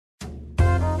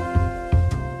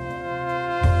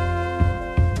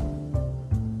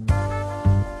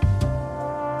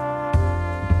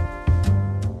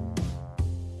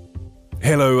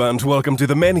Hello and welcome to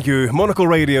The Menu, Monocle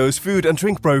Radio's food and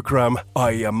drink program.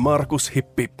 I am Markus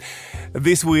Hippi.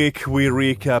 This week we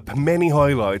recap many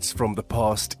highlights from the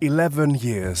past 11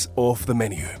 years of The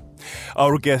Menu.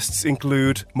 Our guests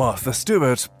include Martha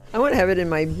Stewart. I want to have it in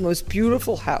my most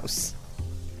beautiful house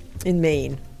in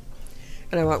Maine.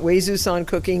 And I want Wei-Zusan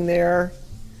cooking there.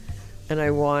 And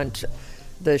I want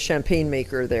the champagne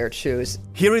maker there too.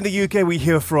 Here in the UK we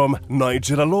hear from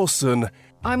Nigella Lawson.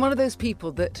 I'm one of those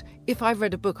people that if I've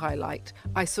read a book I liked,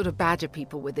 I sort of badger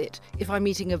people with it. If I'm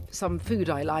eating some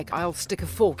food I like, I'll stick a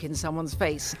fork in someone's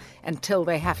face until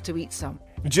they have to eat some.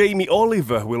 Jamie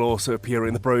Oliver will also appear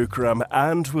in the programme,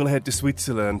 and we'll head to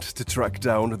Switzerland to track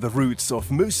down the roots of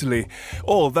muesli.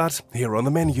 All that here on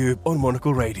The Menu on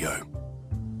Monocle Radio.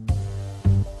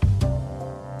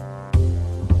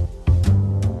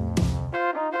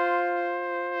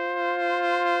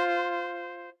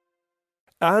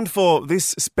 And for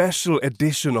this special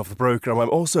edition of the programme, I'm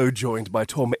also joined by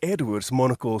Tom Edwards,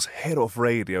 Monocle's head of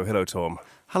radio. Hello, Tom.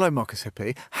 Hello, Markus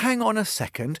Hippi. Hang on a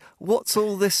second. What's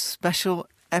all this special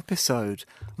episode?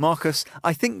 Markus,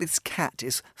 I think this cat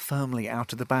is firmly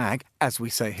out of the bag, as we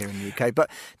say here in the UK. But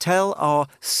tell our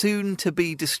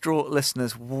soon-to-be distraught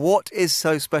listeners what is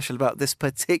so special about this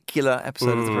particular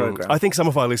episode of the programme. I think some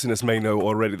of our listeners may know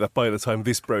already that by the time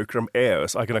this programme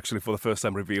airs, I can actually for the first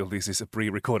time reveal this is a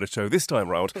pre-recorded show this time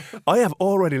round. I have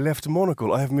already left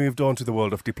Monocle. I have moved on to the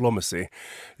world of diplomacy.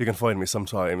 You can find me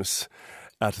sometimes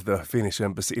at the Finnish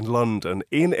Embassy in London.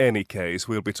 In any case,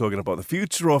 we'll be talking about the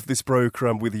future of this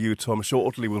programme with you, Tom.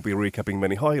 Shortly, we'll be recapping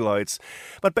many highlights.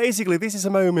 But basically, this is a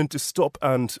moment to stop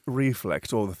and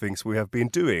reflect all the things we have been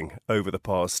doing over the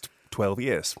past 12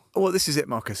 years. Well, this is it,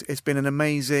 Markus. It's been an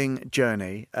amazing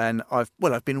journey, and I've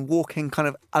been walking kind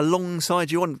of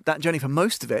alongside you on that journey for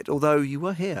most of it, although you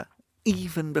were here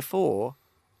even before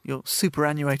your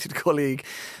superannuated colleague,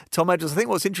 Tom Edwards. I think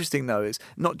what's interesting, though, is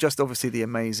not just obviously the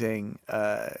amazing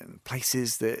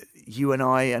places that you and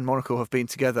I and Monocle have been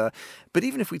together, but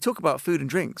even if we talk about food and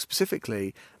drink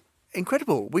specifically,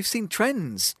 incredible. We've seen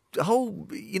trends, whole,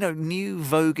 new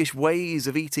voguish ways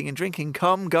of eating and drinking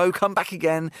come, go, come back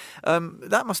again.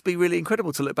 That must be really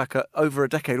incredible to look back at over a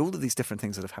decade, all of these different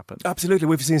things that have happened. Absolutely.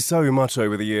 We've seen so much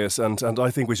over the years, and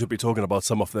I think we should be talking about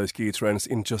some of those key trends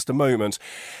in just a moment.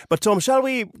 But Tom, shall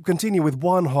we continue with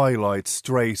one highlight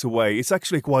straight away? It's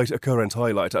actually quite a current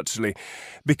highlight, actually,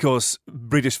 because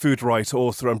British food writer,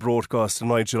 author and broadcaster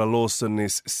Nigella Lawson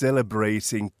is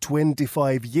celebrating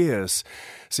 25 years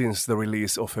since the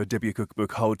release of her debut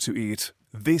cookbook, How to Eat,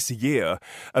 this year.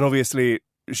 And obviously,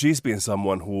 she's been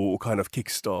someone who kind of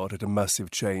kick-started a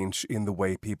massive change in the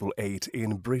way people ate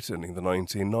in Britain in the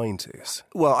 1990s.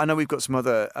 Well, I know we've got some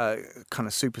other kind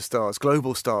of superstars,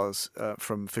 global stars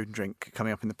from food and drink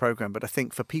coming up in the programme, but I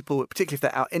think for people, particularly if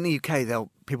they're out in the UK,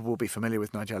 people will be familiar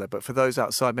with Nigella, but for those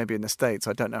outside, maybe in the States,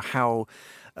 I don't know how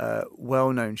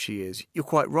well-known she is. You're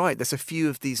quite right. There's a few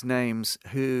of these names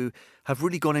who have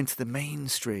really gone into the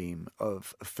mainstream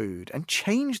of food and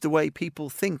changed the way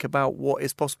people think about what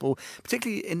is possible,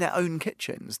 particularly in their own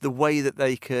kitchens, the way that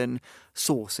they can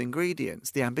source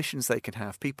ingredients, the ambitions they can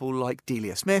have. People like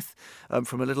Delia Smith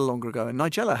from a little longer ago, and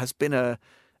Nigella has been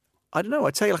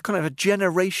I'd say like kind of a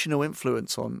generational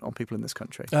influence on people in this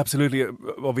country. Absolutely.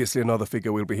 Obviously another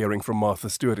figure we'll be hearing from Martha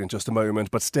Stewart in just a moment,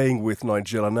 but staying with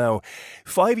Nigella now.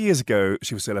 5 years ago,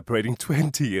 she was celebrating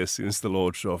 20 years since the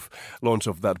launch of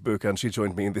that book, and she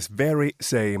joined me in this very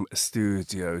same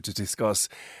studio to discuss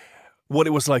what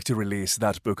it was like to release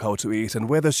that book, How to Eat, and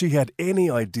whether she had any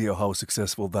idea how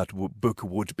successful that book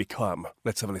would become.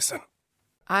 Let's have a listen.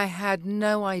 I had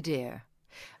no idea.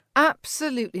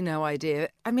 Absolutely no idea.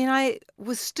 I mean, I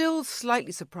was still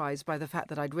slightly surprised by the fact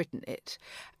that I'd written it.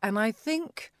 And I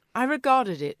think I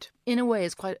regarded it in a way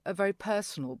as quite a very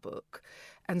personal book.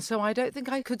 And so I don't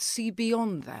think I could see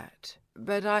beyond that.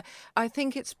 But I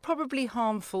think it's probably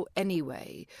harmful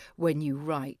anyway when you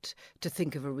write to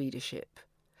think of a readership,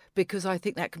 because I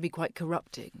think that can be quite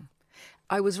corrupting.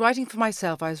 I was writing for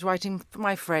myself, I was writing for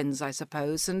my friends, I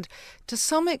suppose, and to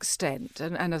some extent,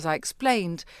 and as I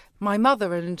explained, my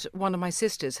mother and one of my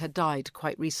sisters had died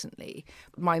quite recently.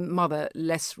 My mother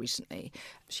less recently.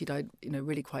 She died,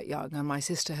 really quite young, and my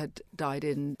sister had died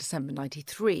in December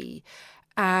 93.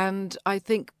 And I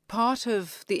think part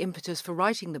of the impetus for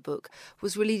writing the book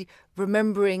was really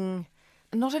remembering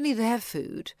not only their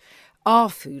food, our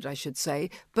food, I should say,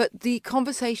 but the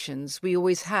conversations we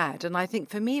always had. And I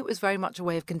think for me, it was very much a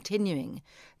way of continuing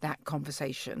that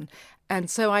conversation. And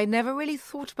so I never really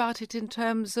thought about it in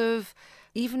terms of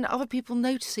even other people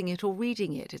noticing it or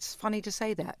reading it. It's funny to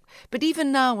say that. But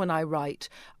even now when I write,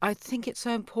 I think it's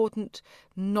so important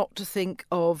not to think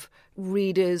of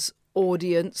readers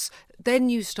audience, then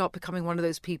you start becoming one of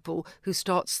those people who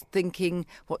starts thinking,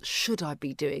 what should I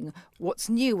be doing? What's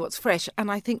new? What's fresh?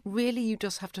 And I think really you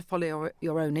just have to follow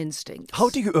your own instincts. How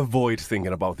do you avoid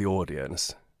thinking about the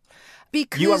audience?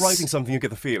 Because you are writing something, you get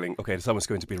the feeling, okay, someone's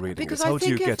going to be reading this. How do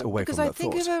you get away from that thought?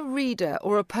 Because I think of a reader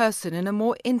or a person in a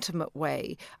more intimate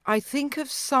way. I think of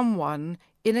someone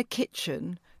in a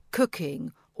kitchen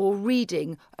cooking or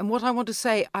reading. And what I want to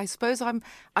say, I suppose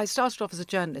I started off as a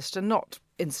journalist and not,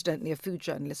 incidentally, a food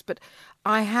journalist, but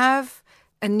I have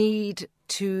a need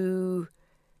to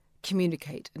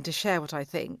communicate and to share what I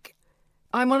think.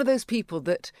 I'm one of those people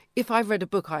that if I've read a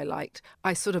book I liked,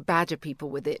 I sort of badger people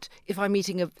with it. If I'm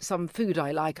eating some food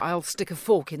I like, I'll stick a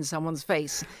fork in someone's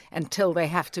face until they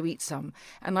have to eat some.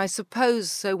 And I suppose,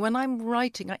 so when I'm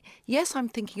writing, yes, I'm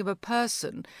thinking of a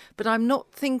person, but I'm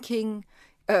not thinking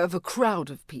of a crowd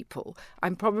of people.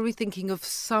 I'm probably thinking of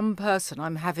some person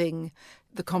I'm having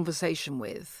the conversation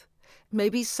with.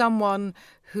 Maybe someone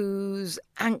who's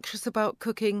anxious about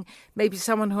cooking, maybe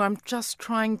someone who I'm just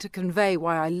trying to convey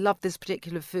why I love this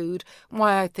particular food,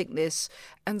 why I think this,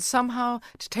 and somehow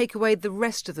to take away the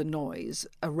rest of the noise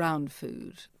around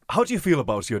food. How do you feel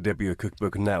about your debut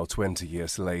cookbook now, 20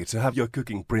 years later? Have your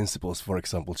cooking principles, for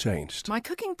example, changed? My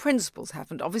cooking principles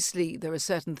haven't. Obviously, there are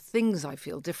certain things I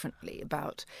feel differently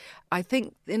about. I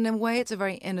think, in a way, it's a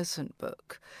very innocent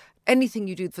book. Anything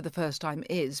you do for the first time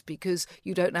is, because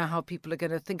you don't know how people are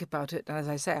going to think about it. And as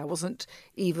I say, I wasn't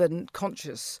even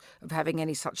conscious of having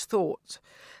any such thought.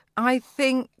 I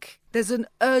think there's an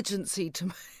urgency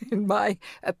in my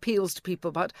appeals to people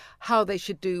about how they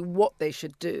should do what they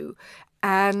should do.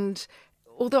 And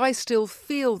although I still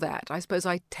feel that, I suppose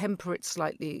I temper it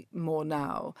slightly more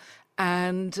now.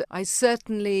 And I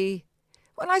certainly,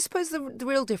 well, I suppose the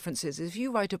real difference is if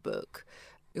you write a book,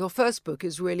 your first book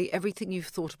is really everything you've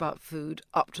thought about food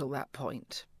up till that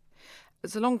point.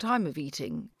 It's a long time of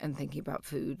eating and thinking about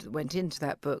food that went into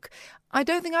that book. I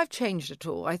don't think I've changed at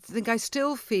all. I think I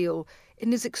still feel it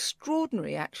is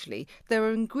extraordinary, actually. There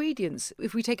are ingredients,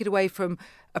 if we take it away from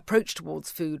approach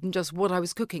towards food and just what I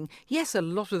was cooking. Yes, a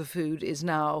lot of the food is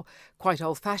now quite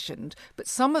old-fashioned, but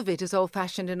some of it is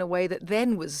old-fashioned in a way that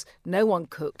then was no one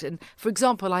cooked. And, for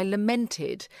example, I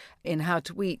lamented in How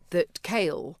to Eat that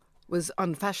kale was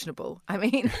unfashionable. I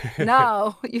mean,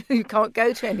 now you can't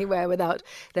go to anywhere without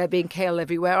there being kale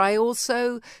everywhere. I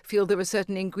also feel there are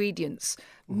certain ingredients,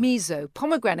 miso,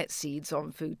 pomegranate seeds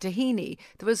on food, tahini.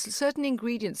 There were certain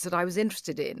ingredients that I was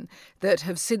interested in that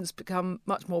have since become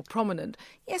much more prominent.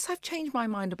 Yes, I've changed my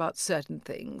mind about certain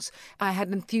things. I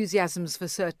had enthusiasms for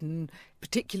certain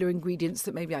particular ingredients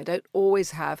that maybe I don't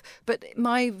always have. But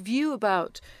my view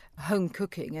about home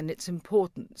cooking and its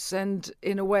importance, and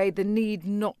in a way the need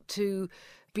not to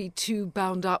be too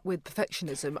bound up with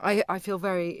perfectionism, I feel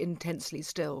very intensely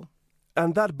still.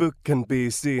 And that book can be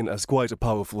seen as quite a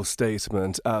powerful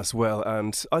statement as well.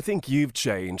 And I think you've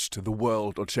changed the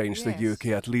world, or changed the UK,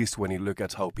 at least when you look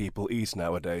at how people eat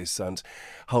nowadays and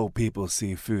how people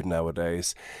see food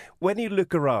nowadays. When you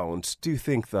look around, do you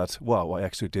think that, wow, I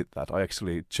actually did that? I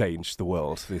actually changed the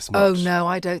world this much? Oh, no,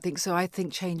 I don't think so. I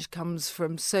think change comes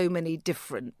from so many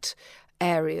different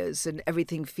areas and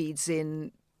everything feeds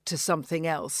in to something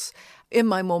else. In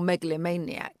my more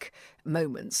megalomaniac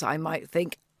moments, I might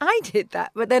think, I did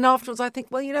that. But then afterwards I think,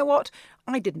 well, you know what?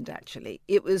 I didn't actually.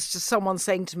 It was just someone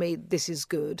saying to me, this is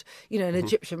good. You know, an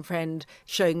Egyptian friend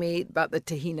showing me about the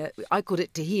tahina. I called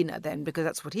it tahina then because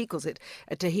that's what he calls it,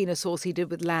 a tahina sauce he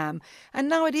did with lamb. And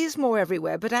now it is more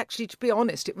everywhere. But actually, to be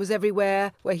honest, it was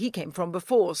everywhere where he came from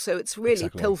before. So it's really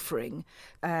pilfering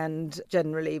and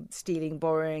generally stealing,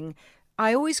 borrowing.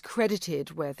 I always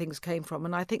credited where things came from,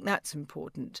 and I think that's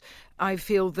important. I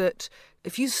feel that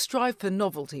if you strive for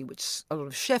novelty, which a lot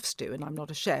of chefs do, and I'm not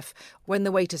a chef, when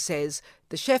the waiter says,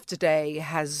 the chef today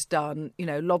has done,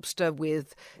 lobster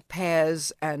with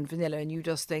pears and vanilla, and you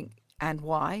just think, and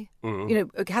why?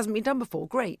 It hasn't been done before.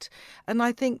 Great. And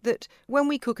I think that when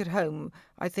we cook at home,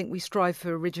 I think we strive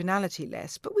for originality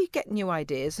less, but we get new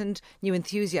ideas and new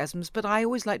enthusiasms. But I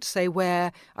always like to say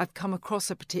where I've come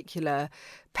across a particular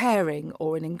pairing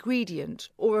or an ingredient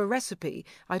or a recipe.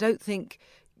 I don't think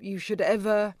you should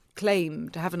ever claim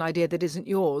to have an idea that isn't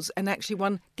yours. And actually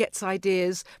one gets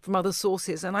ideas from other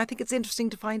sources. And I think it's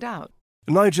interesting to find out.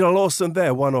 Nigel Lawson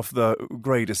there, one of the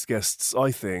greatest guests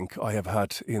I think I have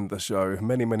had in the show.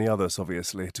 Many, many others,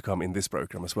 obviously, to come in this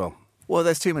programme as well. Well,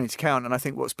 there's too many to count, and I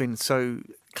think what's been so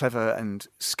clever and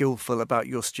skillful about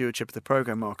your stewardship of the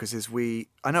programme, Markus, is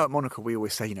I know at Monocle we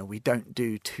always say, we don't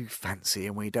do too fancy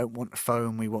and we don't want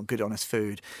foam, we want good, honest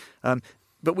food.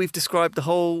 But we've described the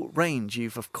whole range.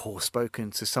 You've, of course, spoken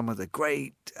to some of the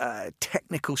great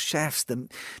technical chefs, the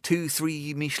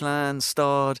 2-3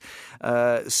 Michelin-starred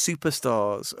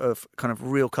superstars of kind of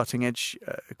real cutting-edge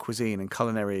cuisine and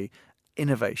culinary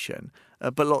innovation,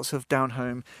 but lots of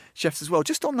down-home chefs as well.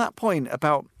 Just on that point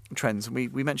about trends, and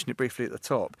we mentioned it briefly at the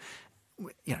top,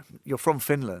 you're from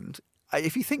Finland.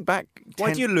 If you think back...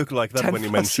 Why do you look like that when you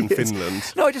mention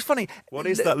Finland? No, just funny. What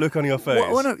is that look on your face?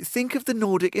 No, think of the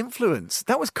Nordic influence.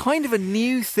 That was kind of a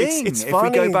new thing it's if funny.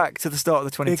 we go back to the start of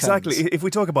the 2010s. Exactly. If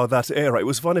we talk about that era, it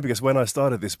was funny because when I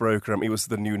started this program, it was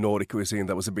the new Nordic cuisine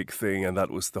that was a big thing, and that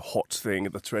was the hot thing,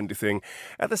 the trendy thing.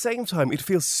 At the same time, it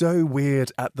feels so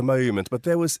weird at the moment, but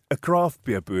there was a craft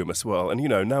beer boom as well. And,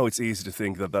 now it's easy to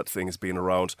think that thing has been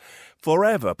around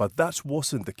forever, but that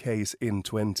wasn't the case in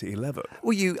 2011.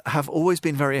 Well, you have always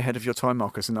been very ahead of your time,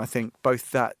 Markus, and I think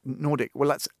both that Nordic,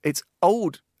 it's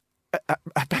old,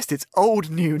 at best it's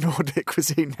old new Nordic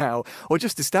cuisine now, or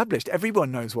just established.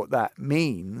 Everyone knows what that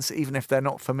means, even if they're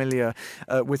not familiar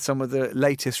with some of the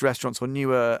latest restaurants or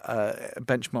newer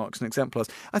benchmarks and exemplars.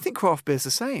 I think craft beer's the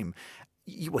same.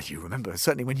 You remember,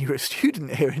 certainly when you were a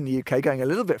student here in the UK, going a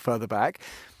little bit further back,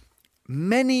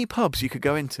 many pubs you could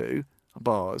go into,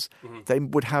 bars, they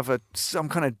would have some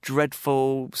kind of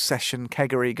dreadful session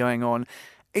keggery going on.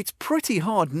 It's pretty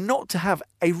hard not to have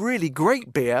a really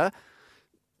great beer,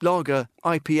 lager,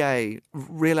 IPA,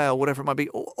 real ale, whatever it might be,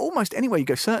 almost anywhere you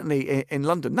go, certainly in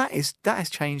London. That has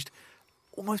changed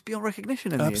almost beyond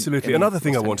recognition. Absolutely. Another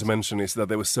thing I want to mention is that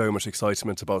there was so much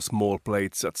excitement about small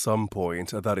plates at some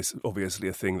point. That is obviously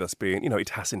a thing that's been, it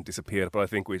hasn't disappeared, but I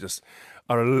think we just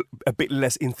are a bit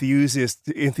less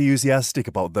enthusiastic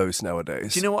about those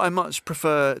nowadays. Do you know what I much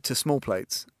prefer to small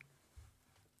plates?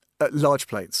 Large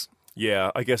plates.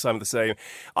 Yeah, I guess I'm the same.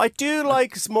 I do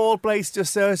like small plates to a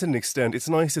certain extent. It's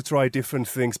nice to try different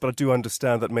things, but I do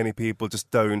understand that many people just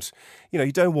don't,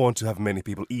 you don't want to have many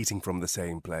people eating from the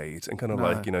same plate and kind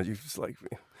of you just like...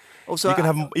 Also,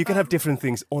 you can have different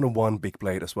things on one big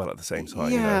plate as well at the same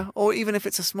time. Yeah, or even if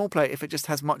it's a small plate, if it just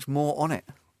has much more on it.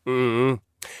 Mm-hmm.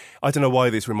 I don't know why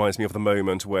this reminds me of the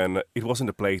moment when it wasn't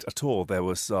a plate at all. There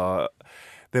was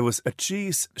a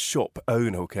cheese shop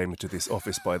owner who came to this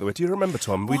office, by the way. Do you remember,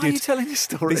 Tom? Why are you telling this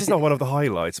story? This is not one of the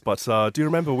highlights, but do you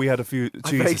remember we had a few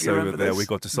cheeses over there we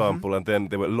got to sample, and then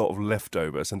there were a lot of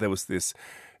leftovers, and there was this,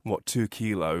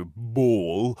 2-kilo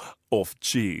ball of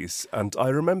cheese. And I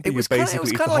remember you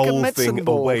basically ate the whole thing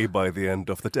away by the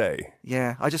end of the day.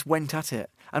 Yeah, I just went at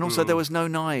it. And also there was no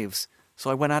knives,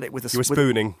 so I went at it with a spoon. You were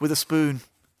spooning. With a spoon.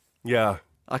 Yeah.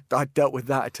 I dealt with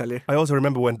that, I tell you. I also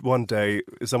remember when one day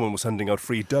someone was handing out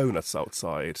free donuts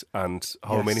outside, and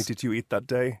how many did you eat that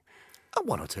day?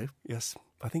 1 or 2. Yes,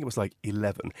 I think it was like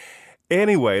 11.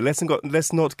 Anyway, let's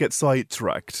not get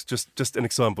sidetracked. Just an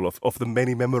example of the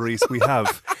many memories we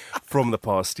have from the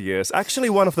past years. Actually,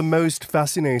 one of the most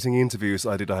fascinating interviews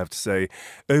I have to say,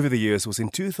 over the years was in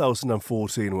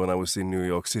 2014 when I was in New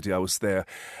York City. I was there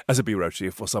as a bureau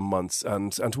chief for some months,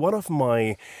 and one of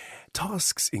my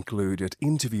tasks included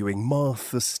interviewing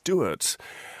Martha Stewart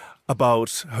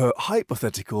about her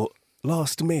hypothetical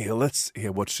last meal. Let's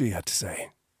hear what she had to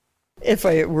say. If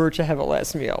I were to have a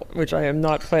last meal, which I am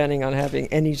not planning on having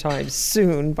anytime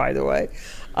soon, by the way,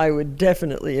 I would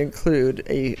definitely include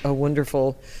a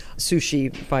wonderful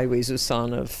sushi by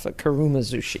Uezu-san of Karuma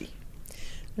Sushi.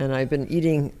 And I've been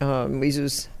eating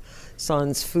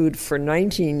Uezu-san's food for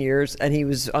 19 years, and he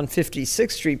was on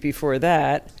 56th Street before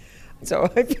that. So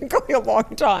I've been going a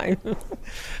long time.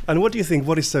 And what do you think?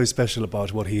 What is so special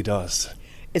about what he does?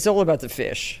 It's all about the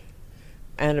fish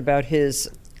and about his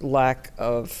lack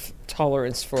of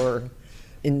tolerance for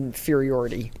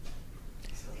inferiority.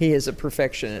 He is a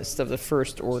perfectionist of the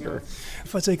first order.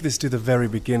 If I take this to the very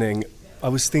beginning, I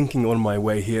was thinking on my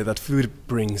way here that food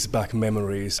brings back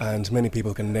memories, and many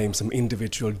people can name some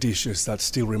individual dishes that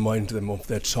still remind them of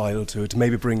their childhood,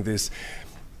 maybe bring this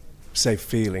safe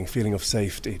feeling of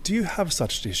safety. Do you have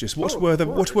such dishes? What were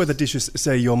the dishes,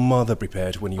 say, your mother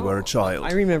prepared when you were a child?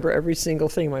 I remember every single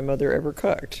thing my mother ever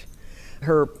cooked.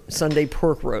 Her Sunday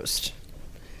pork roast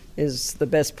is the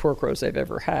best pork roast I've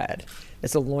ever had.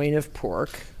 It's a loin of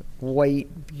pork,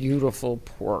 white, beautiful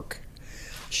pork.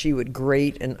 She would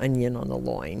grate an onion on the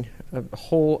loin, a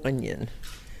whole onion,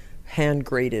 hand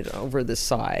grated over the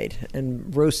side,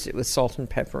 and roast it with salt and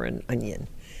pepper and onion.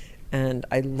 And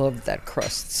I loved that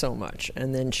crust so much.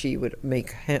 And then she would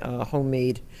make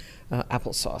homemade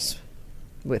applesauce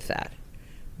with that.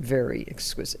 Very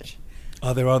exquisite.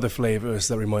 Are there other flavors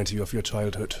that remind you of your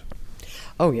childhood?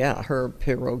 Oh, yeah. Her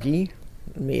pierogi,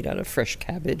 made out of fresh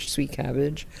cabbage, sweet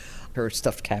cabbage. Her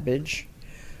stuffed cabbage.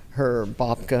 Her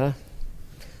babka.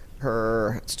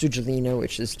 her stugolino,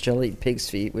 which is jellied pig's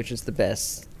feet, which is the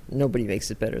best. Nobody made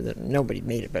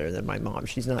it better than my mom.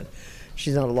 She's not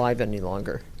alive any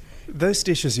longer. Those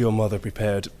dishes your mother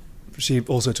prepared, she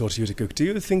also taught you to cook. Do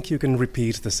you think you can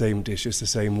repeat the same dishes the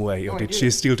same way, or did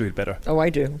she still do it better? Oh, I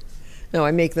do. No,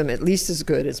 I make them at least as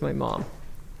good as my mom.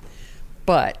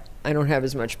 But I don't have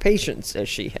as much patience as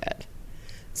she had.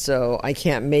 So I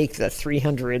can't make the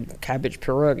 300 cabbage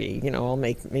pierogi. I'll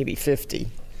make maybe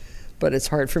 50. But it's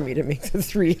hard for me to make the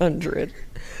 300.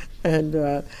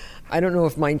 And I don't know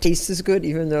if mine tastes as good,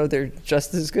 even though they're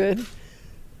just as good,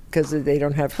 because they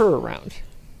don't have her around.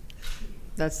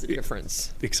 That's the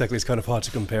difference. Exactly, it's kind of hard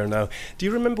to compare now. Do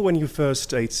you remember when you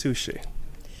first ate sushi?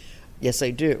 Yes,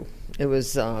 I do. It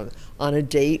was on a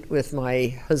date with my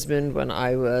husband when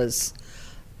I was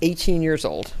 18 years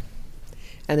old.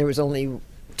 And there was only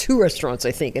 2 restaurants,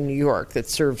 I think, in New York that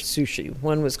served sushi.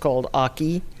 One was called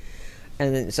Aki,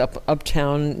 and it's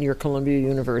uptown near Columbia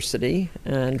University.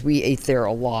 And we ate there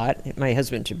a lot, my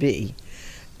husband-to-be.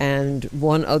 And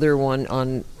one other one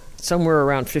on somewhere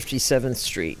around 57th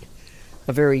Street.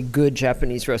 A very good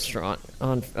Japanese restaurant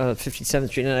on 57th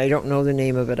Street, and I don't know the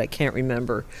name of it, I can't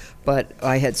remember, but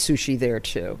I had sushi there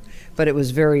too. But it was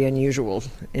very unusual,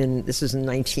 this is in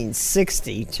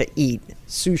 1960, to eat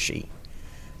sushi.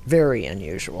 Very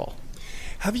unusual.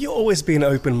 Have you always been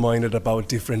open-minded about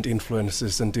different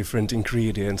influences and different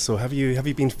ingredients, or have you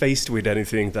been faced with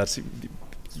anything that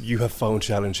you have found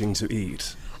challenging to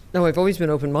eat? No, I've always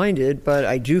been open-minded, but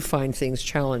I do find things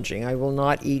challenging. I will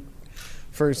not eat,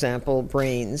 for example,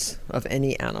 brains of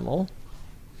any animal.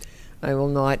 I will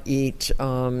not eat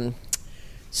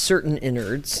certain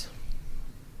innards.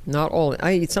 Not all.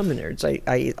 I eat some innards.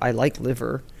 I like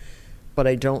liver, but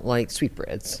I don't like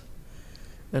sweetbreads.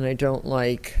 And I don't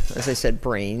like, as I said,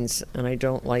 brains. And I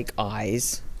don't like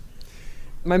eyes.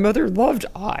 My mother loved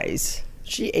eyes.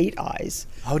 She ate eyes.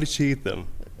 How did she eat them?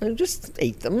 I just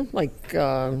ate them like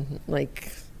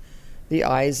the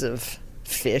eyes of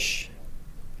fish.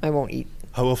 I won't eat.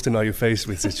 How often are you faced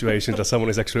with situations that someone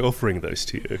is actually offering those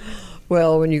to you?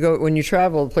 Well, when you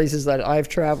travel places that I've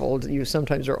traveled, you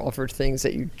sometimes are offered things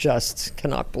that you just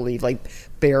cannot believe, like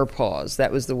bear paws.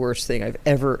 That was the worst thing I've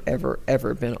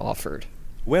ever been offered.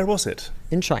 Where was it?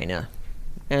 In China.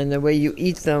 And the way you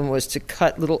eat them was to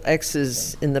cut little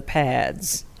X's in the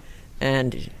pads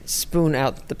and spoon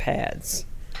out the pads.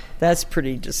 That's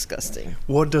pretty disgusting.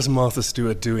 What does Martha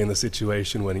Stewart do in the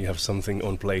situation when you have something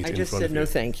on plate in front of you? I just said no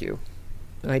thank you.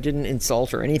 I didn't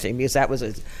insult or anything, because that was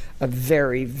a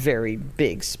very, very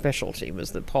big specialty,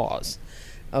 was the paws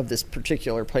of this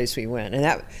particular place we went. And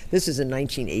this is in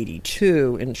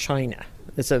 1982 in China.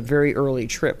 It's a very early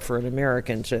trip for an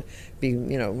American to be,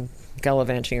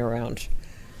 gallivanting around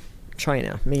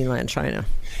China, mainland China.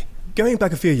 Going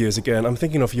back a few years again, I'm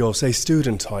thinking of your, say,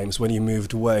 student times when you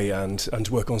moved away and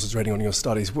were concentrating on your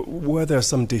studies. Were there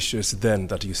some dishes then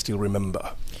that you still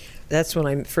remember? That's when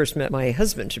I first met my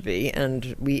husband-to-be,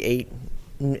 and we ate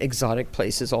in exotic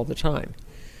places all the time.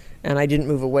 And I didn't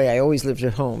move away. I always lived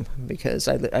at home because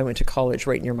I went to college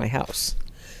right near my house.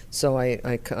 So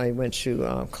I went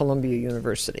to Columbia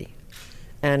University.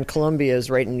 And Columbia is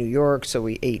right in New York, so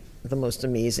we ate the most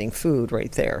amazing food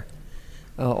right there.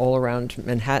 All around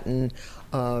Manhattan.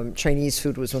 Chinese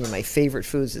food was one of my favorite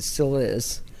foods. It still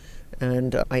is.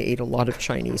 And I ate a lot of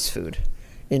Chinese food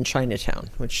in Chinatown,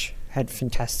 which had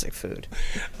fantastic food.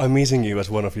 I'm meeting you at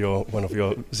one of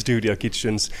your studio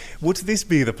kitchens. Would this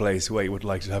be the place where you would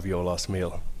like to have your last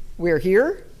meal? We're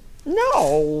here?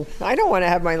 No, I don't want to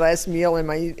have my last meal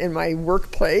in my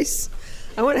workplace.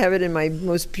 I want to have it in my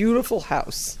most beautiful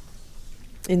house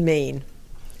in Maine.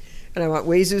 And I want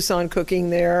Wei-Zu-san cooking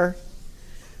there.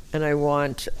 And I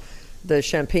want the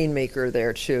champagne maker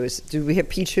there too. Do we have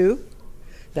P2?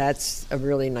 That's a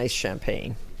really nice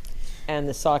champagne. And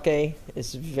the sake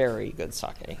is very good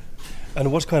sake.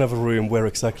 And what kind of a room, where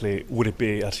exactly would it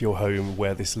be at your home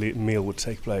where this meal would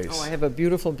take place? Oh, I have a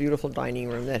beautiful, beautiful dining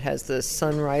room that has the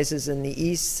sun rises in the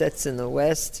east, sets in the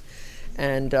west,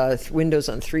 and windows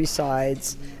on 3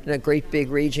 sides, and a great big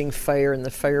raging fire in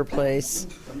the fireplace.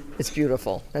 It's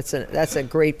beautiful. That's a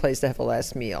great place to have a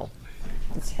last meal.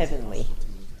 It's heavenly.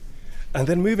 And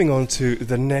then moving on to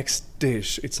the next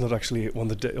dish, it's not actually on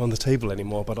the table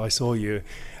anymore, but I saw you.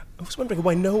 I was wondering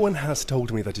why no one has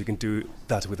told me that you can do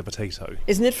that with a potato.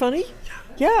 Isn't it funny?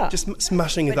 Yeah. Just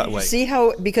smashing it that way. See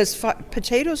how, because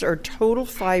potatoes are total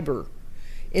fiber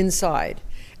inside.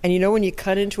 And when you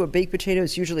cut into a baked potato,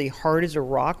 it's usually hard as a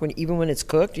rock, even when it's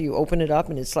cooked. You open it up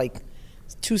and it's like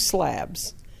 2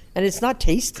 slabs. And it's not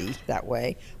tasty that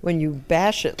way when you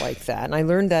bash it like that. And I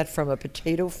learned that from a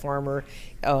potato farmer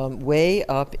way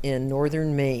up in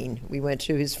northern Maine. We went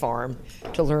to his farm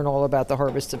to learn all about the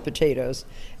harvest of potatoes.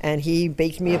 And he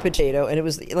baked me a potato, and it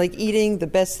was like eating the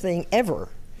best thing ever,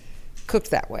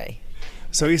 cooked that way.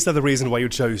 So is that the reason why you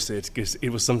chose it? Because it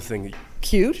was something...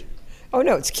 Cute? Oh,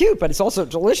 no, it's cute, but it's also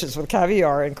delicious with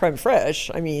caviar and creme fraiche.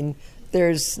 I mean,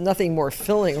 there's nothing more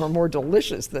filling or more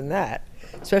delicious than that.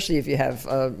 Especially if you have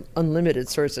unlimited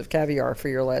sorts of caviar for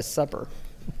your last supper.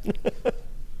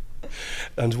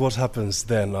 And what happens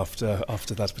then after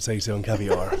that potato and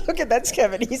caviar? Look at that,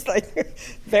 Kevin. He's like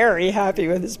very happy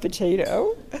with his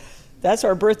potato. That's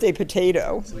our birthday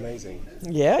potato. It's amazing.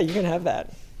 Yeah, you can have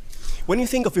that. When you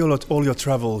think of all your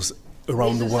travels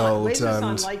around the world,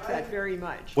 and like that very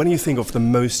much. when you think of the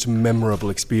most memorable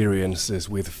experiences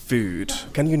with food,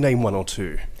 can you name one or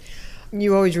two?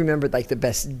 You always remember like the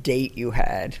best date you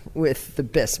had with the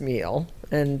best meal.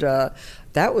 And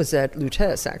that was at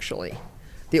Lutece, actually,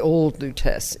 the old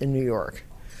Lutece in New York.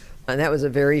 And that was a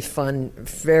very fun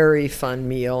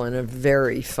meal and a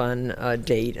very fun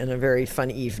date and a very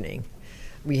fun evening.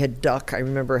 We had duck. I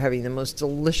remember having the most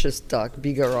delicious duck,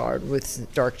 bigarade, with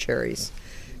dark cherries.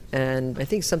 And I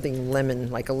think something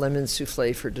lemon, like a lemon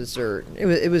souffle for dessert.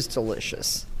 It was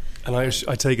delicious. And I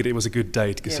take it was a good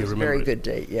date because you remember it. It was a very good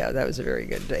date. Yeah, that was a very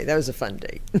good date. That was a fun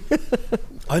date.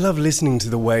 I love listening to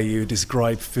the way you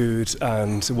describe food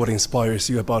and what inspires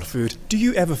you about food. Do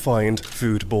you ever find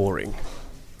food boring?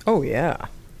 Oh, yeah.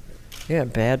 Yeah,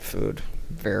 bad food.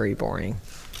 Very boring.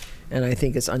 And I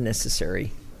think it's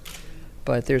unnecessary.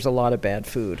 But there's a lot of bad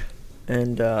food.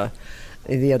 And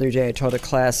the other day I taught a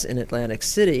class in Atlantic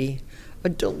City, a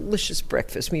delicious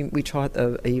breakfast. We taught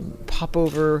a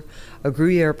popover, a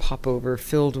Gruyere popover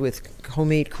filled with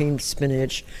homemade creamed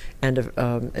spinach and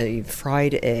a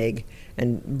fried egg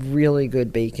and really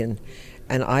good bacon.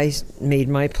 And I made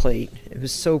my plate. It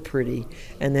was so pretty.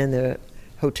 And then the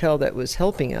hotel that was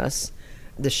helping us,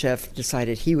 the chef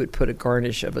decided he would put a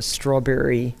garnish of a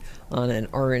strawberry on an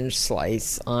orange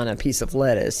slice on a piece of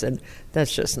lettuce. And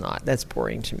that's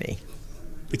boring to me.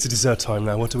 It's a dessert time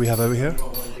now. What do we have over here?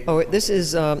 Oh, this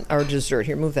is our dessert.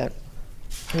 Here, move that.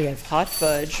 We have hot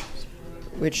fudge,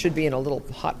 which should be in a little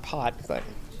hot pot,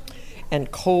 and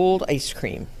cold ice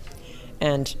cream,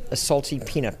 and a salty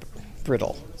peanut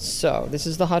brittle. So this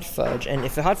is the hot fudge, and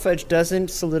if the hot fudge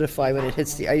doesn't solidify when it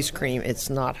hits the ice cream, it's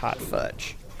not hot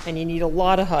fudge. And you need a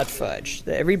lot of hot fudge.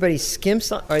 Everybody either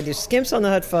skimps on the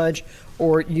hot fudge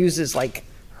or uses like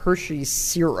Hershey's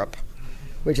syrup,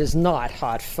 which is not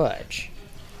hot fudge.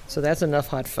 So that's enough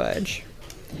hot fudge.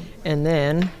 And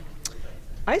then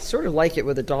I sort of like it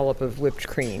with a dollop of whipped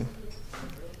cream.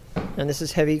 And this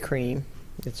is heavy cream.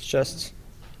 It's just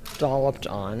dolloped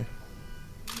on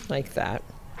like that.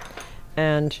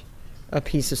 And a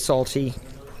piece of salty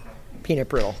peanut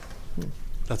brittle.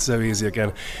 That's so easy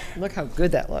again. Look how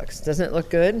good that looks. Doesn't it look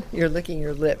good? You're licking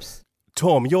your lips.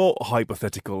 Tom, your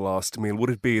hypothetical last meal, would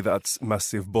it be that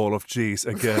massive ball of cheese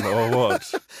again or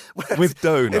what? With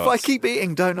donuts? If I keep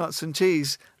eating donuts and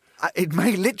cheese, it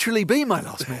may literally be my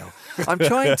last meal. I'm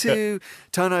trying to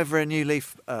turn over a new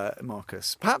leaf,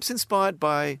 Markus, perhaps inspired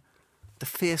by the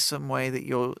fearsome way that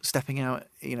you're stepping out,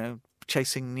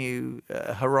 chasing new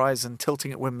horizon,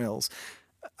 tilting at windmills.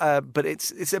 But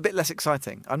it's a bit less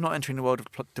exciting. I'm not entering the world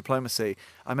of diplomacy.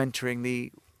 I'm entering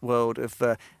the world of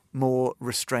more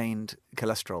restrained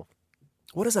cholesterol.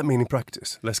 What does that mean in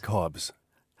practice? Less carbs?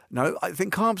 No, I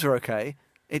think carbs are okay.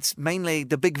 It's mainly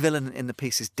the big villain in the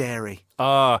piece is dairy.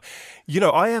 I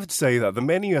have to say that the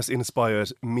menu has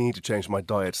inspired me to change my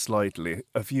diet slightly.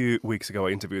 A few weeks ago, I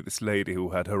interviewed this lady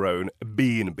who had her own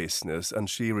bean business, and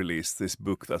she released this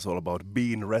book that's all about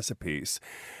bean recipes.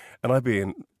 And I've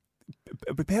been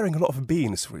preparing a lot of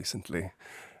beans recently.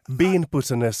 Bean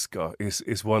puttanesca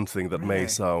is one thing that may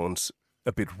sound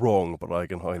a bit wrong, but I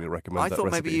can highly recommend that recipe.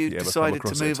 I thought maybe you decided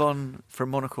to move on from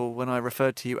monocle when I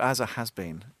referred to you as a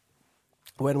has-been.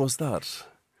 When was that?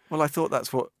 Well, I thought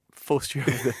that's what forced you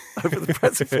over the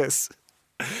precipice.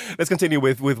 Let's continue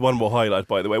with one more highlight,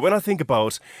 by the way. When I think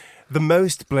about the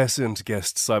most pleasant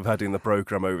guests I've had in the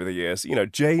programme over the years,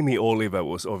 Jamie Oliver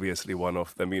was obviously one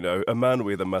of them, a man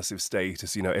with a massive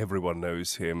status, everyone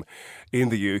knows him in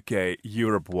the UK,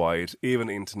 Europe-wide, even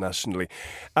internationally.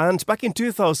 And back in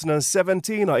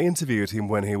 2017, I interviewed him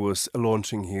when he was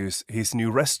launching his new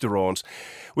restaurant.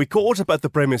 We caught up at the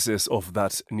premises of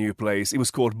that new place. It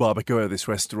was called Barbecue, this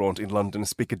restaurant in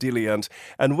London's Piccadilly. And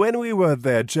when we were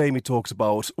there, Jamie talked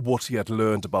about what he had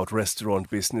learned about restaurant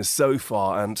business so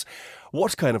far and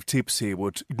what kind of tips he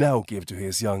would now give to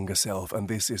his younger self. And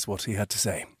this is what he had to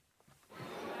say.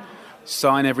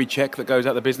 sign every check that goes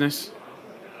out the business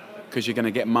because you're going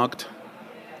to get mugged.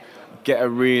 Get a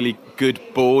really good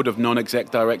board of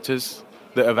non-exec directors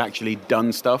that have actually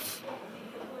done stuff.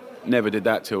 Never did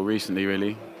that till recently,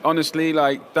 really. Honestly,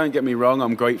 don't get me wrong,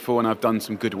 I'm grateful and I've done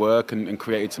some good work and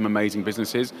created some amazing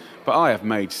businesses, but I have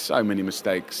made so many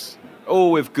mistakes.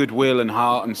 All with goodwill and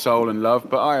heart and soul and love,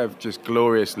 but I have just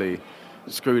gloriously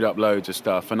screwed up loads of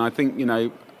stuff. And I think,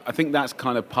 that's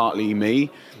kind of partly me,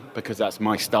 because that's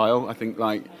my style. I think,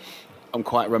 I'm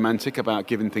quite romantic about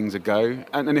giving things a go.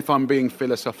 And if I'm being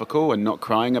philosophical and not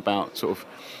crying about sort of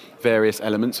various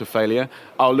elements of failure,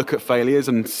 I'll look at failures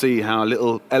and see how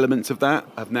little elements of that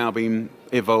have now been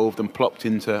evolved and plopped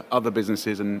into other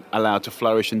businesses and allowed to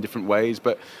flourish in different ways.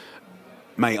 But,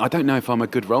 mate, I don't know if I'm a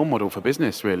good role model for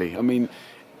business, really. I mean,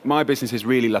 my business is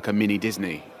really like a mini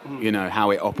Disney,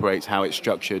 how it operates, how it's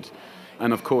structured.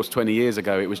 And, of course, 20 years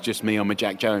ago, it was just me on my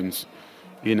Jack Jones.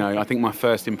 I think my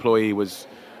first employee was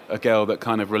a girl that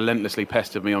kind of relentlessly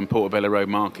pestered me on Portobello Road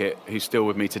Market, who's still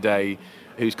with me today,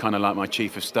 who's kind of like my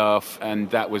chief of staff. And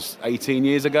that was 18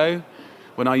 years ago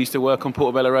when I used to work on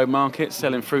Portobello Road Market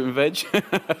selling fruit and veg.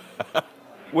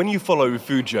 When you follow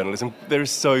food journalism, there is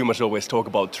so much always talk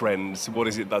about trends. What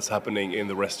is it that's happening in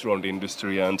the restaurant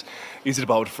industry? And is it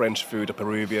about French food or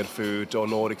Peruvian food or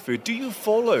Nordic food? Do you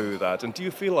follow that? And do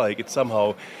you feel like it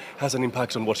somehow has an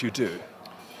impact on what you do?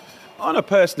 On a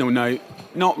personal note,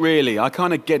 not really. I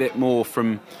kind of get it more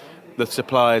from the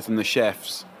suppliers and the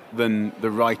chefs than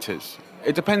the writers.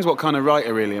 It depends what kind of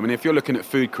writer, really. I mean, if you're looking at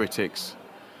food critics,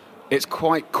 it's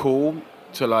quite cool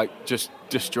to just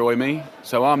destroy me.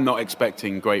 So I'm not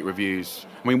expecting great reviews.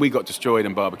 I mean, we got destroyed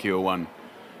in Barbecue 01.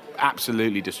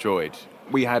 Absolutely destroyed.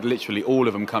 We had literally all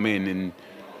of them come in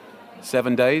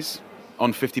 7 days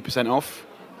on 50% off.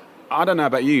 I don't know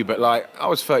about you, but I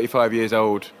was 35 years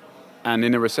old, and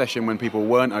in a recession when people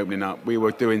weren't opening up, we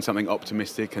were doing something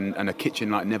optimistic and a kitchen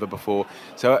like never before.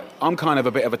 So I'm kind of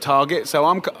a bit of a target.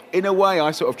 So in a way,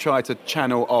 I sort of try to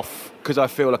channel off because I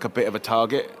feel like a bit of a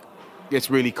target. It's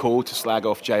really cool to slag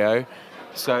off J.O.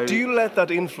 So do you let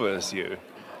that influence you?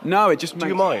 No, it just makes... Do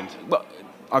you mind? Well,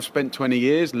 I've spent 20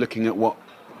 years looking at what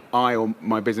I or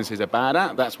my businesses are bad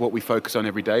at. That's what we focus on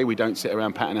every day. We don't sit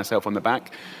around patting ourselves on the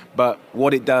back. But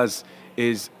what it does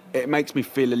is it makes me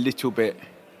feel a little bit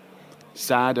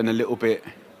sad and a little bit,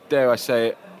 dare I say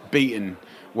it, beaten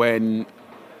when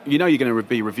you're going to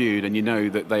be reviewed and you know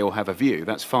that they all have a view.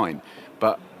 That's fine.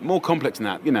 But more complex than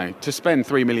that, to spend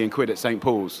 3 million quid at St.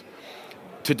 Paul's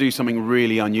to do something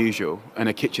really unusual in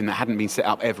a kitchen that hadn't been set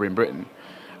up ever in Britain,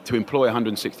 to employ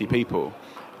 160 people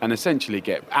and essentially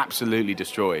get absolutely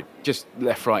destroyed, just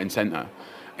left, right and centre.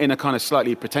 In a kind of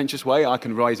slightly pretentious way, I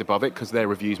can rise above it because their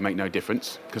reviews make no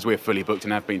difference because we're fully booked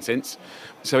and have been since.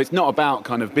 So it's not about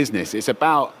kind of business. It's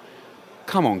about,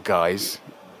 come on, guys.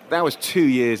 That was 2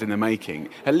 years in the making.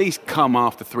 At least come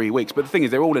after 3 weeks. But the thing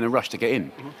is, they're all in a rush to get in.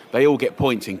 Mm-hmm. They all get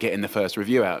points in getting the first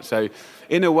review out. So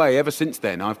in a way, ever since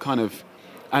then, I've kind of...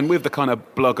 And with the kind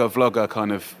of blogger, vlogger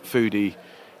kind of foodie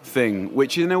thing,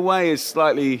 which in a way is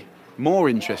slightly more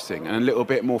interesting and a little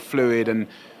bit more fluid and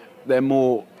they're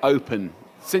more open.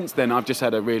 Since then, I've just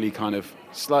had a really kind of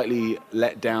slightly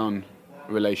let down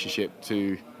relationship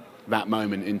to that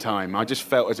moment in time. I just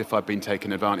felt as if I'd been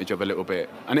taken advantage of a little bit.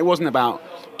 And it wasn't about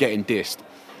getting dissed.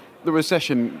 The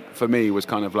recession for me was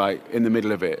kind of like in the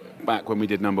middle of it, back when we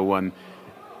did number one.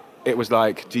 It was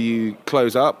like, do you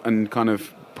close up and kind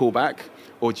of pull back,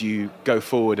 or do you go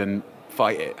forward and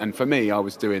fight it? And for me, I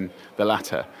was doing the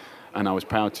latter, and I was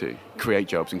proud to create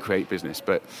jobs and create business.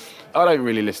 But I don't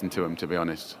really listen to them, to be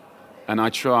honest. And I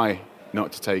try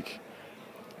not to take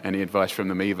any advice from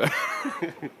them either.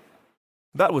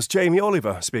 That was Jamie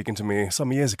Oliver speaking to me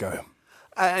some years ago.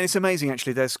 And it's amazing,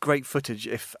 actually. There's great footage.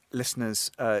 If listeners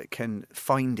can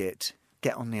find it,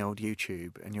 get on the old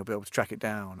YouTube and you'll be able to track it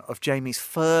down, of Jamie's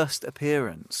first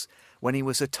appearance when he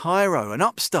was a tyro, an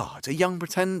upstart, a young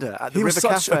pretender at the River Cafe.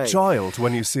 He was such a child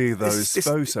when you see those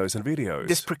photos and videos.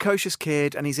 This precocious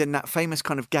kid, and he's in that famous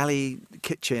kind of galley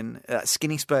kitchen,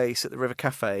 skinny space at the River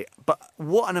Cafe. But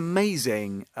what an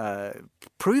amazing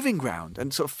proving ground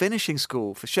and sort of finishing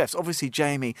school for chefs. Obviously,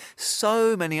 Jamie,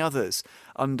 so many others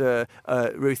under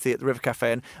Ruthie at the River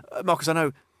Cafe. And Markus, I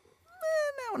know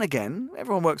now and again,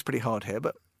 everyone works pretty hard here,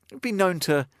 but you've been known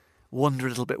to wander a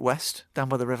little bit west, down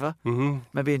by the river,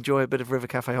 maybe enjoy a bit of River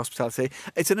Cafe hospitality.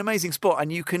 It's an amazing spot,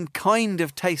 and you can kind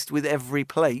of taste with every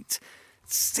plate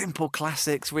simple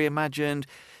classics reimagined,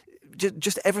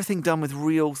 just everything done with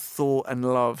real thought and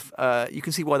love. You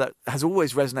can see why that has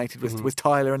always resonated with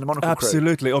Tyler and the Monocle crew.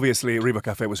 Absolutely. Obviously, Riva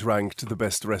Cafe was ranked the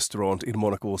best restaurant in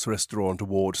Monocle's Restaurant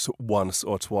Awards once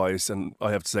or twice, and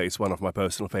I have to say it's one of my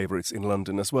personal favourites in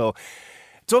London as well.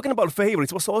 Talking about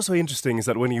favourites, what's also interesting is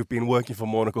that when you've been working for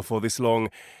Monocle for this long,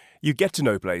 you get to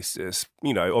know places.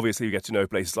 Obviously you get to know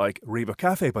places like Riva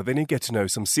Cafe, but then you get to know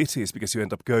some cities because you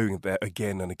end up going there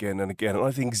again and again and again. And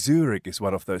I think Zurich is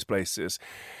one of those places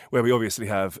where we obviously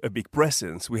have a big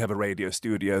presence. We have a radio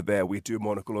studio there. We do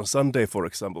Monocle on Sunday, for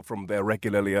example, from there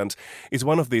regularly. And it's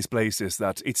one of these places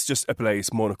that it's just a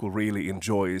place Monocle really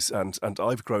enjoys. And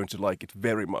I've grown to like it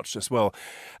very much as well.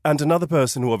 And another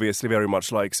person who obviously very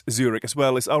much likes Zurich as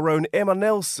well is our own Emma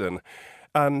Nelson.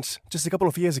 And just a couple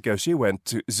of years ago, she went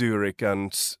to Zurich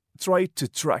and tried to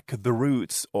track the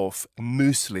roots of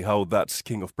muesli, how that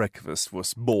king of breakfast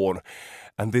was born.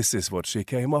 And this is what she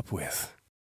came up with.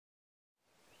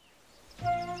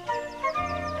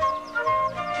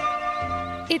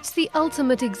 It's the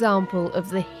ultimate example of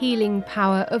the healing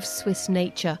power of Swiss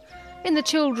nature. In the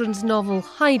children's novel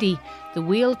Heidi, the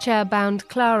wheelchair-bound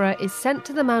Clara is sent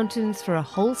to the mountains for a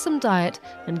wholesome diet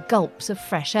and gulps of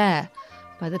fresh air.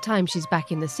 By the time she's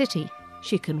back in the city,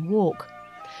 she can walk.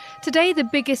 Today, the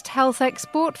biggest health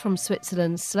export from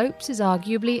Switzerland's slopes is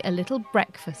arguably a little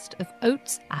breakfast of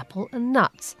oats, apple and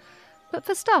nuts. But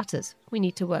for starters, we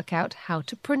need to work out how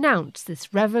to pronounce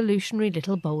this revolutionary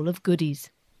little bowl of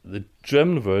goodies. The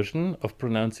German version of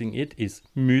pronouncing it is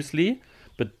muesli,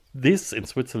 but this in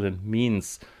Switzerland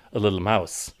means a little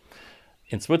mouse.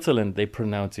 In Switzerland, they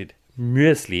pronounce it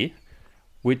muesli,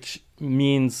 which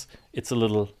means it's a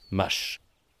little mush.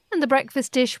 And the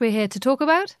breakfast dish we're here to talk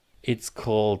about? It's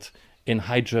called, in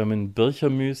High German,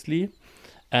 Birchermüsli,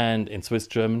 and in Swiss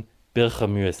German,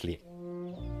 Birchermüsli.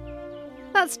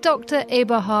 That's Dr.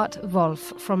 Eberhard Wolf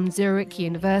from Zurich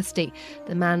University,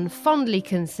 the man fondly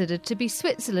considered to be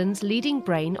Switzerland's leading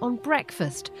brain on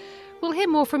breakfast. We'll hear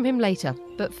more from him later,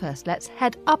 but first let's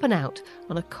head up and out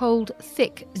on a cold,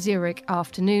 thick Zurich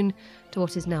afternoon to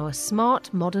what is now a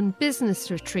smart, modern business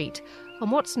retreat on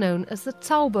what's known as the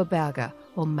Zauberberge,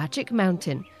 or Magic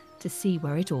Mountain, to see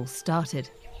where it all started.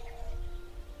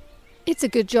 It's a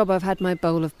good job I've had my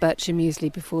bowl of Bircher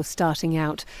muesli before starting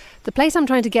out. The place I'm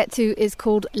trying to get to is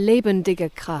called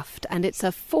Lebendige Kraft, and it's a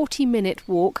 40-minute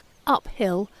walk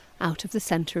uphill out of the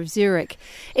centre of Zurich.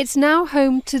 It's now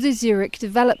home to the Zurich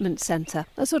Development Centre,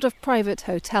 a sort of private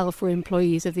hotel for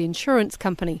employees of the insurance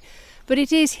company. But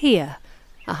it is here,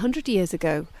 100 years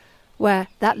ago, where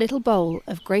that little bowl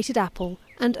of grated apple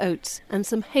and oats and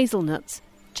some hazelnuts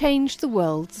changed the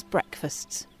world's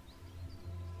breakfasts.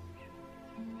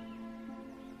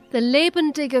 The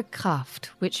Lebendige Kraft,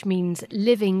 which means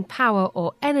living power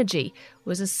or energy,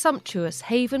 was a sumptuous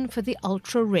haven for the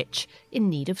ultra-rich in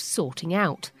need of sorting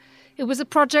out. It was a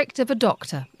project of a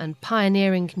doctor and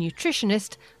pioneering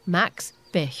nutritionist Max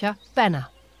Becher-Benner.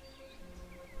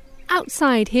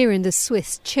 Outside here in the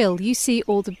Swiss chill, you see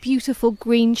all the beautiful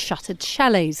green shuttered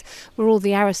chalets where all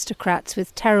the aristocrats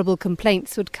with terrible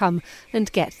complaints would come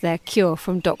and get their cure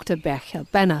from Dr.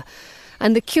 Becher-Benner.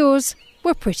 And the cures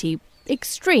were pretty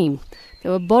extreme.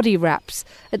 There were body wraps.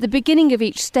 At the beginning of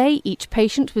each stay, each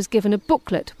patient was given a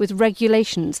booklet with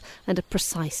regulations and a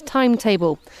precise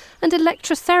timetable. And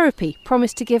electrotherapy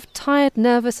promised to give tired,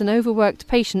 nervous and overworked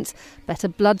patients better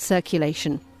blood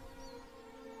circulation.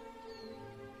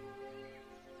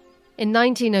 In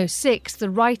 1906, the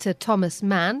writer Thomas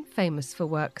Mann, famous for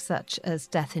work such as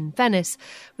Death in Venice,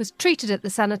 was treated at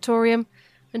the sanatorium,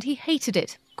 and he hated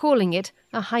it, calling it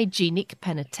a hygienic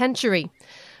penitentiary.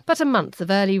 But a month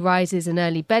of early rises and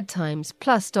early bedtimes,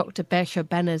 plus Dr.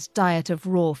 Becher-Benner's diet of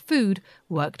raw food,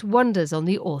 worked wonders on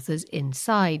the author's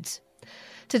insides.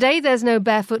 Today there's no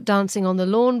barefoot dancing on the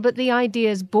lawn, but the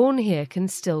ideas born here can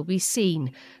still be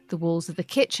seen. The walls of the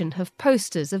kitchen have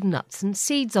posters of nuts and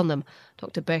seeds on them.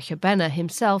 Dr. Becher-Benner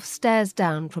himself stares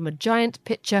down from a giant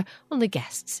picture on the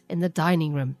guests in the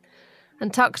dining room.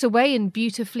 And tucked away and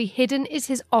beautifully hidden is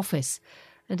his office.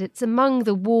 And it's among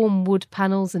the warm wood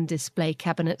panels and display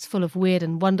cabinets full of weird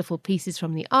and wonderful pieces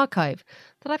from the archive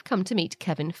that I've come to meet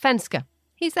Kevin Fenske.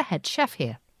 He's the head chef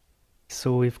here.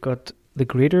 So we've got the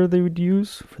grater they would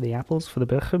use for the apples for the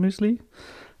Birchermüsli.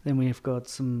 Then we've got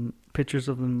some pictures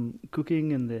of them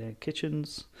cooking in the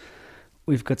kitchens.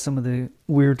 We've got some of the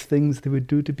weird things they would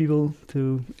do to people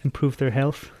to improve their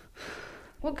health.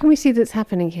 What can we see that's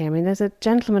happening here? I mean, there's a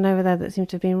gentleman over there that seems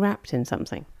to have been wrapped in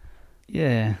something.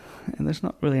 Yeah, and there's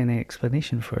not really any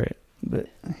explanation for it, but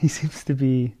he seems to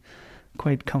be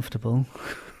quite comfortable.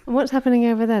 And what's happening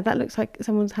over there? That looks like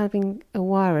someone's having a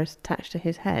wire attached to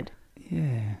his head.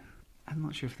 Yeah. I'm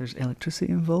not sure if there's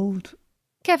electricity involved.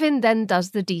 Kevin then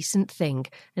does the decent thing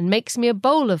and makes me a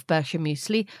bowl of Berkshire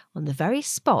muesli on the very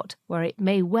spot where it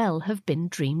may well have been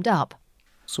dreamed up.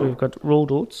 So we've got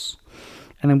rolled oats,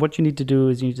 and then what you need to do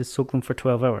is you need to soak them for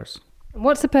 12 hours.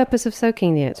 What's the purpose of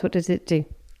soaking the oats? What does it do?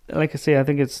 Like I say, I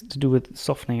think it's to do with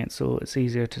softening it so it's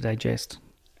easier to digest.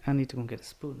 I need to go and get a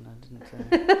spoon. I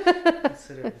didn't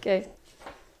consider it. Okay.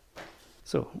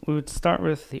 So we would start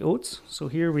with the oats. So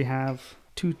here we have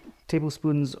 2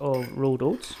 tablespoons of rolled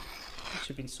oats, which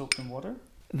have been soaked in water.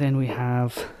 Then we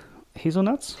have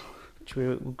hazelnuts, which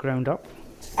we ground up.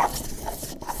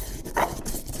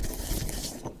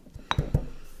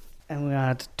 And we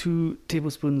add 2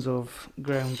 tablespoons of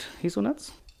ground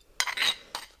hazelnuts.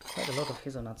 Quite a lot of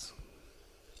hazelnuts.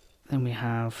 Then we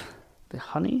have the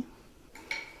honey,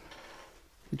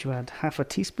 which you add half a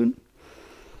teaspoon,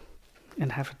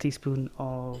 and half a teaspoon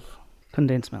of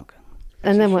condensed milk.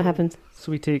 And then what happens?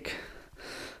 So we take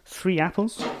 3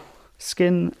 apples,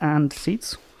 skin and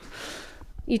seeds.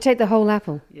 You take the whole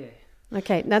apple? Yeah.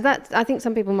 Okay, now I think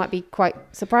some people might be quite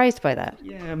surprised by that.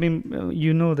 Yeah, I mean,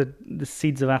 you know that the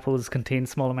seeds of apples contain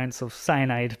small amounts of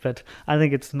cyanide, but I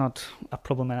think it's not a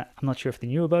problem. I'm not sure if they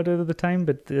knew about it at the time,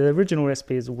 but the original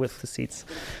recipe is with the seeds.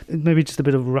 Maybe just a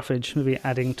bit of roughage, maybe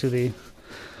adding to the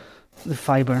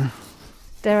fibre.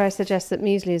 Dare I suggest that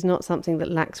muesli is not something that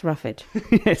lacks roughage?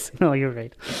 Yes, no, you're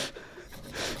right.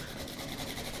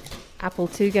 Apple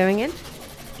 2 going in.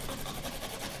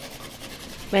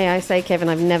 May I say, Kevin,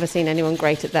 I've never seen anyone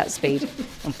great at that speed.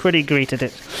 I'm pretty great at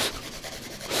it.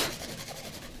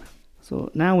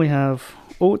 So now we have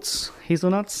oats,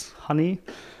 hazelnuts, honey,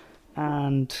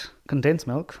 and condensed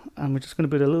milk. And we're just going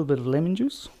to put a little bit of lemon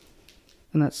juice.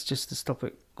 And that's just to stop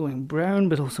it going brown,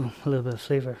 but also a little bit of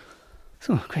flavour.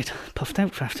 So quite puffed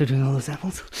out after doing all those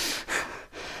apples.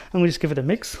 And we just give it a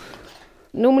mix.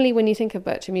 Normally when you think of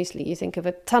Berkshire muesli, you think of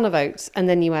a ton of oats and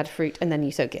then you add fruit and then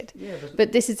you soak it. Yeah,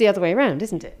 but this is the other way around,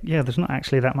 isn't it? Yeah, there's not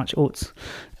actually that much oats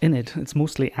in it. It's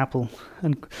mostly apple.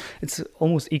 And it's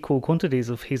almost equal quantities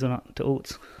of hazelnut to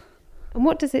oats. And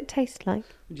what does it taste like?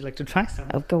 Would you like to try some?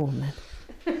 Oh, go on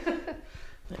then.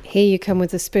 Here you come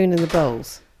with the spoon and the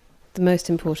bowls. The most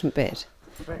important bit.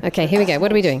 Okay, here we go.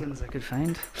 What are we doing? Spoons I could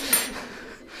find.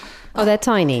 Oh, they're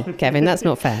tiny, Kevin. That's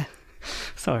not fair.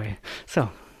 Sorry. So,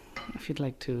 if you'd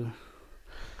like to...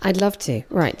 I'd love to.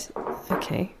 Right.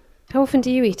 Okay. How often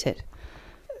do you eat it?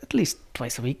 At least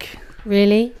twice a week.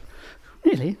 Really?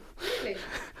 Really?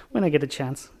 When I get a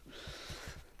chance.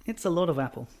 It's a lot of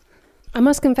apple. I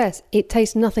must confess, it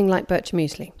tastes nothing like Berkshire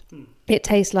muesli. It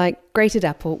tastes like grated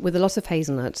apple with a lot of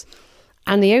hazelnuts.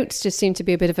 And the oats just seem to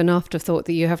be a bit of an afterthought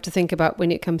that you have to think about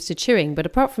when it comes to chewing. But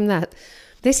apart from that,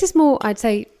 this is more, I'd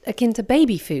say, akin to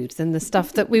baby food than the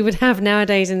stuff that we would have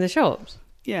nowadays in the shops.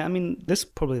 Yeah, I mean, this is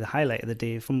probably the highlight of the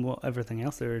day from what everything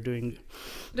else they were doing.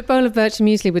 The bowl of Berkshire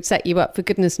muesli would set you up for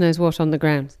goodness knows what on the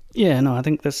ground. Yeah, no, I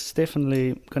think this is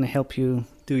definitely going to help you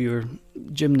do your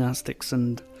gymnastics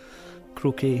and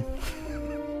croquet.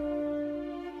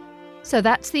 So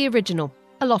that's the original.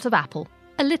 A lot of apple,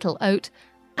 a little oat,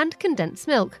 and condensed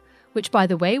milk, which, by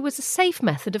the way, was a safe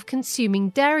method of consuming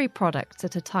dairy products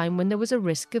at a time when there was a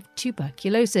risk of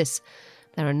tuberculosis.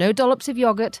 There are no dollops of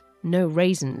yoghurt, no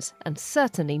raisins, and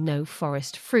certainly no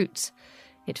forest fruits.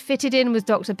 It fitted in with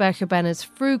Dr. Bircher-Benner's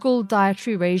frugal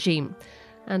dietary regime,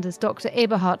 and as Dr.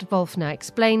 Eberhard Wolfner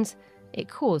explains, it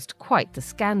caused quite the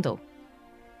scandal.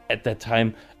 At that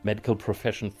time, medical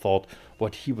profession thought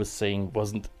what he was saying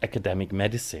wasn't academic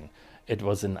medicine. It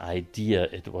was an idea,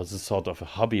 it was a sort of a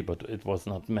hobby, but it was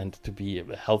not meant to be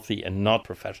healthy and not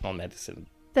professional medicine.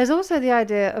 There's also the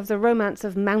idea of the romance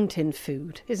of mountain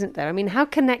food, isn't there? I mean, how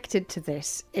connected to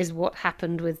this is what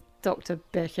happened with Dr.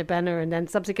 Bircher-Benner and then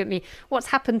subsequently what's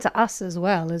happened to us as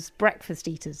well as breakfast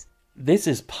eaters? This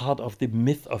is part of the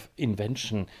myth of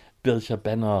invention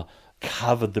Bircher-Benner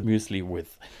covered the muesli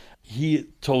with. He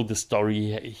told the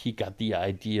story, he got the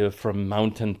idea from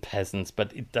mountain peasants,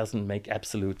 but it doesn't make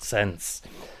absolute sense.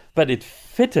 But it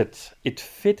fitted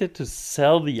to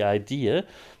sell the idea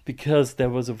because there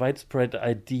was a widespread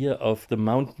idea of the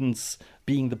mountains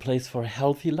being the place for a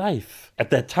healthy life at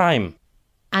that time.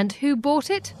 And who bought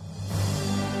it?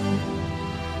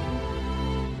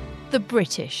 The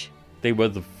British. They were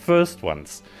the first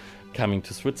ones coming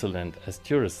to Switzerland as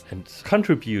tourists and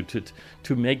contributed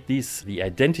to make this the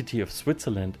identity of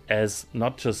Switzerland as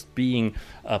not just being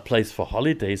a place for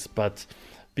holidays, but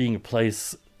being a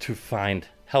place to find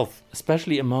health.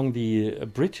 Especially among the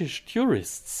British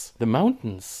tourists, the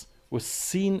mountains were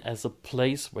seen as a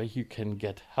place where you can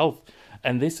get health.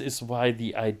 And this is why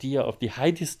the idea of the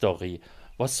Heidi story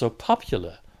was so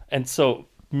popular. And so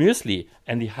muesli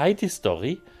and the Heidi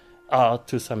story are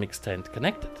to some extent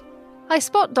connected. I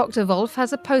spot Dr. Wolf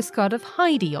has a postcard of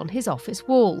Heidi on his office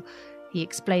wall. He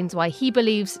explains why he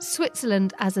believes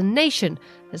Switzerland as a nation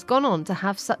has gone on to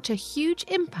have such a huge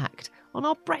impact on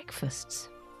our breakfasts.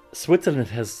 Switzerland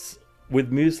has,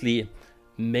 with muesli,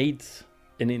 made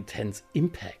an intense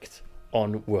impact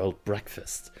on world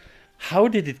breakfast. How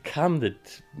did it come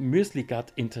that muesli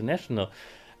got international?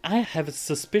 I have a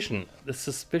suspicion. The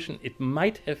suspicion it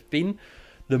might have been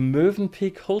the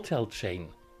Mövenpick hotel chain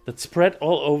that spread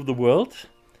all over the world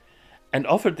and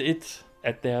offered it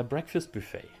at their breakfast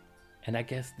buffet. And I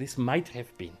guess this might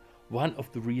have been one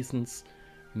of the reasons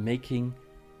making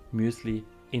muesli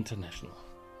international.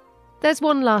 There's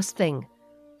one last thing.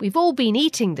 We've all been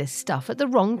eating this stuff at the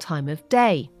wrong time of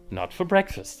day. Not for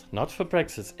breakfast,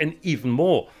 and even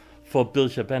more for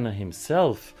Bircher Benner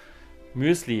himself.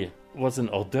 Muesli was an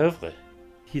hors d'oeuvre.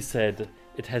 He said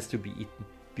it has to be eaten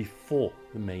before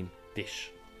the main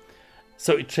dish.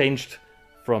 So it changed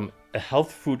from a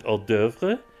health food hors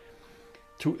d'oeuvre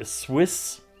to a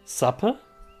Swiss supper,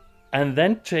 and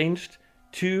then changed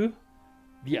to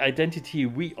the identity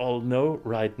we all know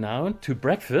right now, to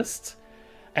breakfast.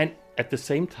 And at the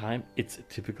same time, it's a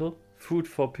typical food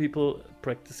for people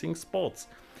practicing sports.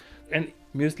 And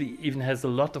muesli even has a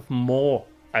lot of more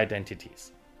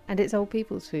identities. And it's old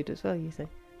people's food as well, you say?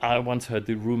 I once heard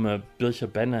the rumor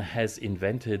Bircher Benner has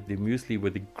invented the muesli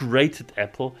with a grated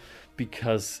apple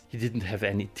because he didn't have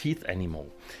any teeth anymore.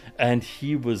 And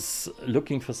he was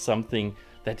looking for something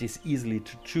that is easily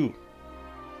to chew.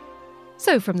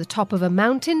 So from the top of a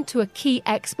mountain to a key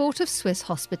export of Swiss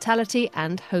hospitality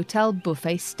and hotel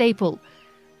buffet staple.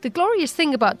 The glorious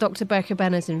thing about Dr. Bircher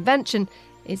Benner's invention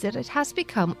is that it has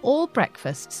become all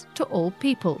breakfasts to all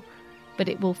people, but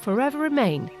it will forever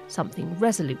remain something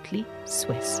resolutely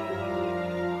Swiss.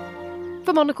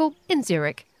 For Monocle in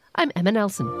Zurich, I'm Emma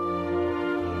Nelson.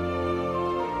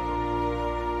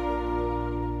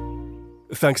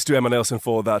 Thanks to Emma Nelson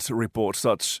for that report.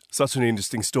 Such an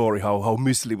interesting story, how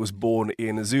muesli was born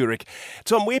in Zurich.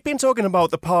 Tom, we've been talking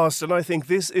about the past, and I think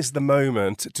this is the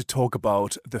moment to talk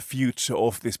about the future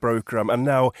of this program. And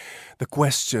now the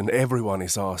question everyone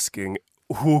is asking,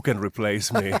 who can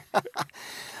replace me?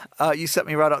 You set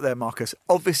me right up there, Markus.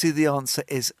 Obviously, the answer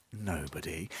is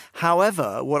nobody.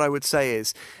 However, what I would say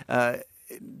is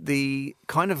the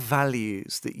kind of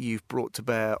values that you've brought to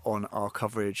bear on our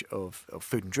coverage of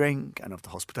food and drink and of the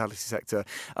hospitality sector,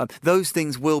 those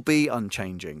things will be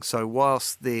unchanging. So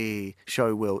whilst the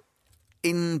show will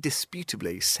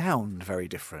indisputably sound very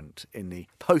different in the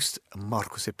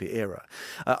post-Markus Hippi era,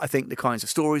 I think the kinds of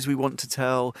stories we want to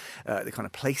tell, the kind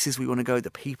of places we want to go, the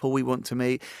people we want to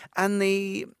meet, and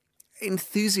the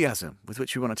enthusiasm with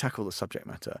which we want to tackle the subject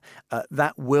matter,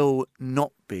 that will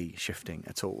not be shifting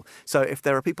at all. So if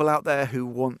there are people out there who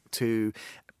want to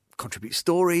contribute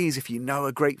stories, if you know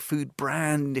a great food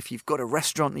brand, if you've got a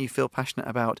restaurant that you feel passionate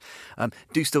about,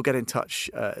 do still get in touch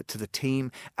to the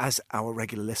team. As our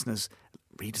regular listeners,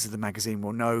 readers of the magazine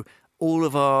will know, all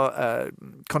of our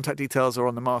contact details are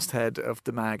on the masthead of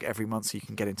the mag every month, so you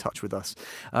can get in touch with us.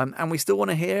 And we still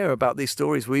want to hear about these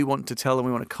stories we want to tell, and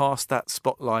we want to cast that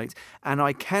spotlight. And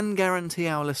I can guarantee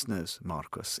our listeners,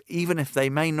 Markus, even if they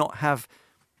may not have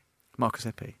Markus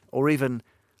Hippi, or even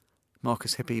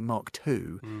Markus Hippi Mark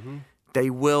II, they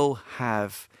will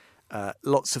have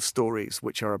lots of stories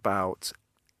which are about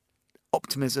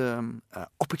optimism,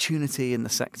 opportunity in the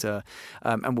sector,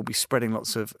 and we'll be spreading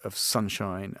lots of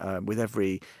sunshine with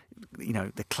every,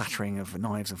 the clattering of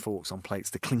knives and forks on plates,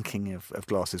 the clinking of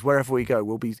glasses. Wherever we go,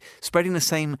 we'll be spreading the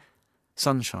same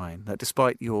sunshine that,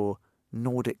 despite your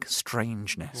Nordic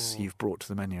strangeness you've brought to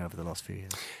the menu over the last few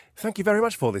years. Thank you very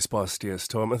much for this past years,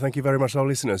 Tom, and thank you very much our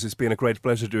listeners. It's been a great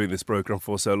pleasure doing this programme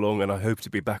for so long, and I hope to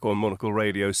be back on Monocle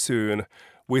Radio soon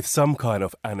with some kind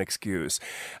of an excuse.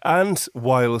 And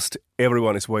whilst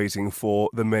everyone is waiting for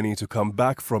the menu to come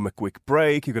back from a quick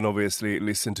break, you can obviously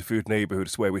listen to Food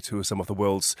Neighbourhoods, where we tour some of the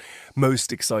world's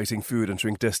most exciting food and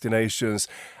drink destinations.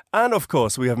 And of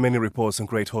course, we have many reports on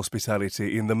great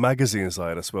hospitality in the magazine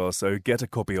side as well, so get a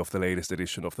copy of the latest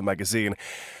edition of the magazine.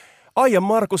 I am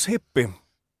Markus Hippi.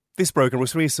 This program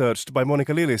was researched by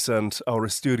Monica Lillis, and our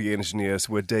studio engineers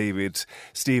were David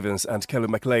Stevens and Kelly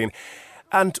McLean.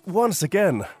 And once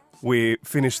again, we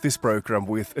finished this program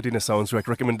with a dinner soundtrack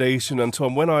recommendation. And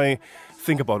Tom, when I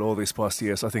think about all these past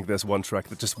years, I think there's one track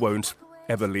that just won't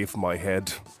ever leave my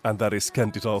head, and that is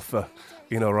Candid Alpha,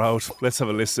 In or Out. Let's have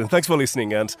a listen. Thanks for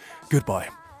listening, and goodbye.